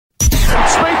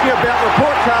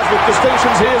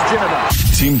Here's Ginever.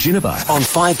 Tim Ginever on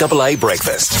 5AA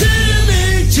Breakfast.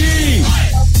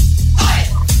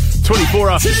 24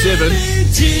 after 7.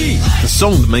 The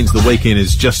song that means the weekend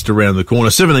is just around the corner.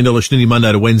 $17 Schnitty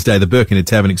Monday to Wednesday, the Birkenhead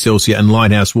Tavern, Excelsior and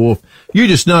Lighthouse Wharf. You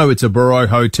just know it's a Baroque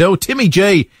hotel. Timmy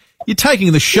G, you're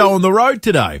taking the show on the road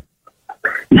today.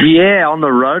 Yeah, on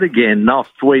the road again. Off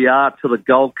we are to the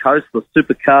Gold Coast. The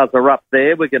supercars are up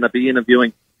there. We're going to be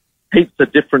interviewing heaps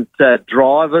of different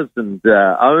drivers and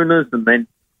owners, and then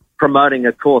promoting,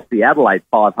 of course, the Adelaide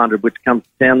 500, which comes to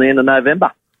town the end of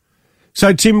November.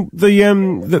 So, Tim,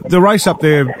 the race up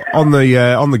there on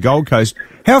the Gold Coast,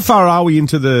 how far are we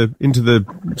into the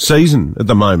season at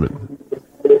the moment?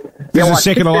 This is the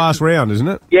second to last round, isn't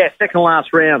it? Yeah, second to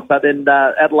last round. So then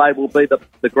Adelaide will be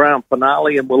the grand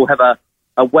finale, and we'll have a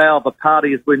wow of a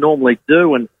party as we normally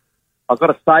do. And I've got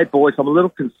to say, boys, I'm a little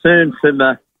concerned for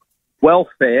the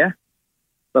welfare.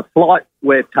 The flight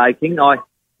we're taking, I'm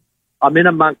in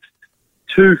amongst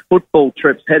 2 football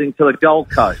trips heading to the Gold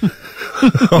Coast.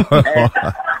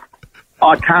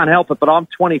 I can't help it, but I'm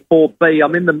 24B.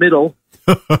 I'm in the middle.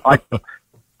 I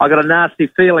got a nasty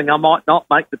feeling I might not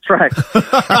make the track.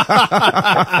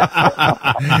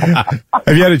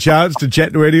 Have you had a chance to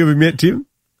chat to any of them yet, Tim?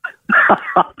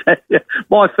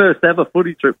 My first ever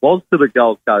footy trip was to the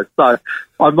Gold Coast, so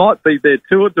I might be their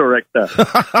tour director.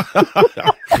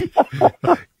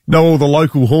 Know all the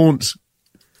local haunts.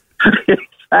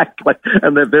 Exactly,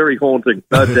 and they're very haunting,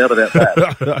 no doubt about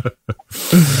that.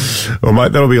 Well,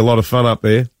 mate, that'll be a lot of fun up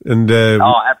there. And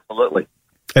absolutely.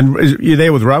 And you're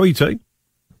there with Rowie too?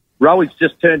 Rowie's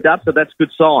just turned up, so that's a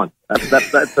good sign.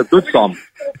 That's a good sign.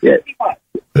 Yeah,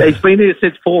 he's been here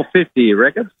since 4:50. You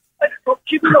reckon?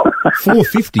 4:50.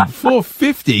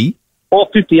 4:50.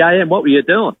 4:50 a.m. What were you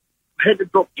doing? I had to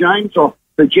drop James off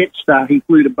the Jetstar. He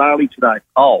flew to Bali today.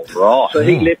 Oh, right. So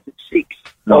he left at 6.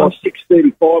 Or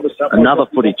 6:35 or something. Another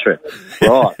footy trip.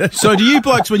 Right. So do you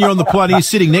blokes, when you're on the plane, you're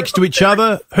sitting next to each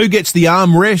other? Who gets the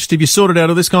armrest? Have you sorted out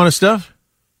all this kind of stuff?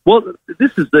 Well,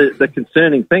 this is the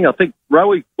concerning thing. I think,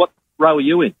 Rowie, what row are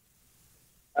you in?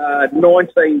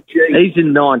 19G. He's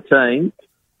in 19.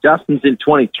 Justin's in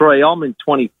 23. I'm in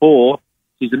 24.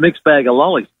 He's a mixed bag of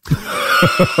lollies.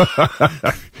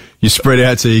 You spread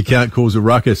out so you can't cause a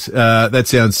ruckus. That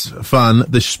sounds fun.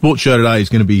 The sports show today is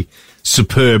going to be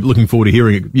superb. Looking forward to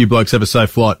hearing it. You blokes have a safe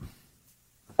flight.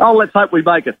 Oh, let's hope we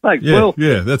make it. Thanks, Will.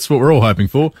 Yeah, that's what we're all hoping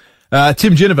for.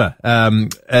 Tim Ginever,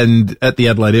 and at the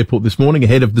Adelaide Airport this morning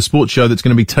ahead of the sports show that's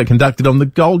going to be conducted on the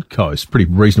Gold Coast. Pretty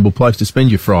reasonable place to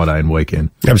spend your Friday and weekend.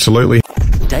 Absolutely.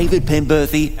 David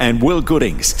Penberthy and Will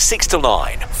Goodings, 6 to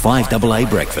 9, 5AA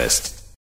Breakfast.